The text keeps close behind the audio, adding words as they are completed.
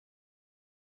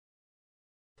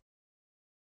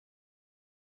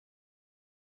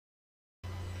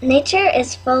Nature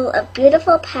is full of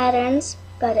beautiful patterns,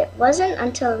 but it wasn't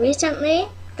until recently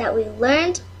that we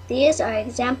learned these are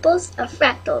examples of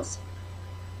fractals.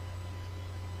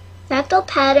 Fractal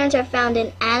patterns are found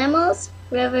in animals,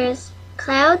 rivers,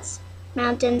 clouds,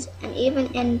 mountains, and even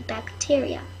in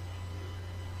bacteria.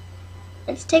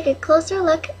 Let's take a closer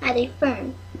look at a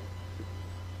fern.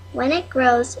 When it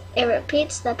grows, it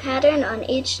repeats the pattern on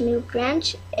each new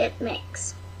branch it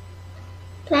makes.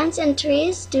 Plants and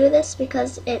trees do this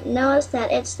because it knows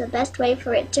that it's the best way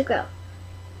for it to grow.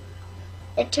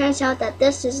 It turns out that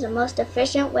this is the most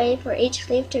efficient way for each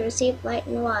leaf to receive light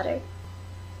and water.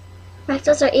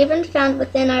 Fractals are even found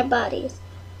within our bodies.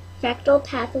 Fractal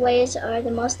pathways are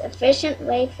the most efficient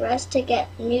way for us to get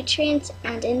nutrients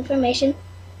and information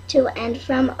to and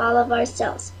from all of our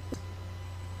cells.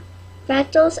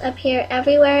 Fractals appear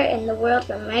everywhere in the world,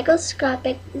 from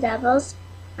microscopic levels,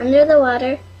 under the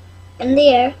water, in the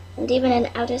air, and even in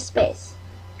outer space.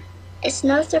 It's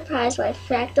no surprise why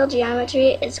fractal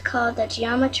geometry is called the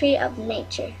geometry of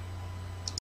nature.